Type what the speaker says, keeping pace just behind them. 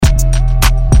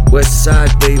West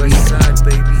side, baby.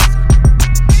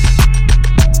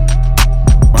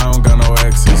 I don't got no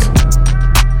exes.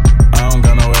 I don't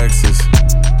got no exes.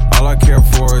 All I care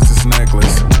for is this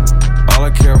necklace. All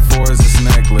I care for is this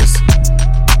necklace.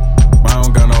 I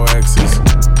don't got no exes.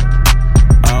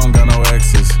 I don't got no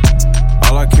exes.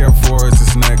 All I care for is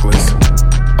this necklace.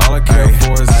 All I care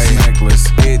for is this necklace.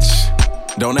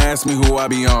 Bitch, don't ask me who I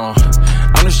be on.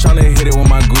 I'm just tryna hit it with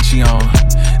my Gucci on.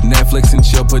 Netflix and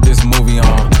chill, put this movie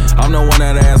on. I'm the one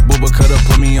that ass booba coulda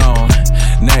put me on.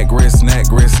 Neck wrist, neck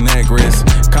wrist, neck wrist.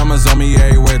 Commas on me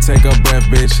everywhere, take a breath,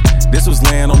 bitch. This was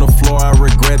laying on the floor, I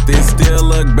regret this. Still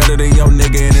look better than your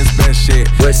nigga in his best shit.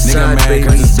 West Nigga side, mad baby.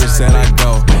 cause this bitch said I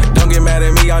go. Don't get mad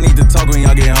at me, y'all need to talk when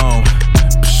y'all get home.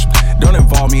 Psh, don't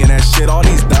involve me in that shit. All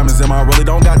these diamonds in my rollie,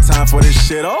 don't got time for this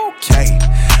shit, okay.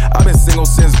 I've been single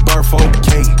since birth,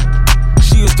 okay.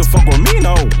 She used to fuck with me,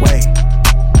 no way.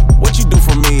 What you do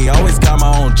for me? Always got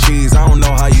my own cheese. I don't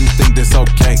know how you think this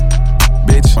okay,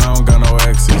 bitch. I don't got no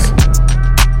exes.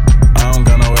 I don't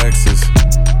got no exes.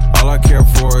 All I care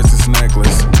for is this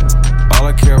necklace. All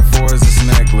I care for is this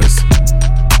necklace.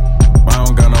 I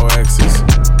don't got no exes.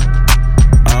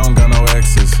 I don't got no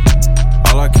exes.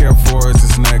 All I care for is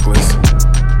this necklace.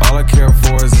 All I care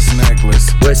for is this necklace.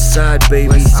 West side,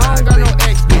 baby. I don't got no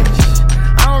ex, bitch.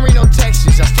 I don't read no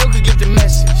texts. I still could get the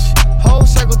message. Whole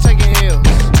circle taking hills.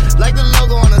 Like the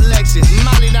logo on a Lexus.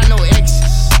 Molly not no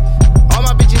exes. All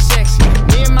my bitches sexy.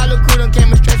 Me and my little crew done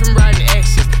came straight from riding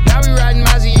X's. Now we riding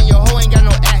Mozzie and your hoe ain't got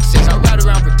no access. I ride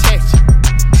around protected.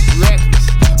 Reckless.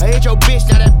 I hit your bitch,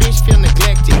 now that bitch feel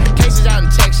neglected. Cases out in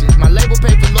Texas. My label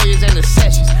pay for lawyers and the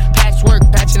sessions. Patchwork,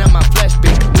 patching up my flesh,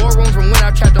 bitch. War room from when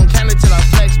I trapped on camera till I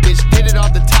flex, bitch. Did it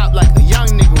off the top like a young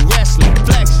nigga wrestling.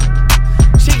 Flexing.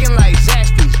 Chicken like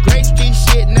Zaxby's. Grape Street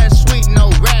shit, nothing sweet, no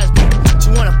raspberry. She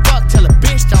wanna fuck, tell a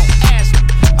bitch don't ask me.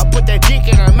 I put that dick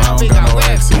in her mouth, I don't got no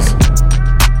exes.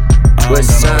 I don't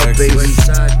West got no side,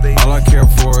 exes. baby. All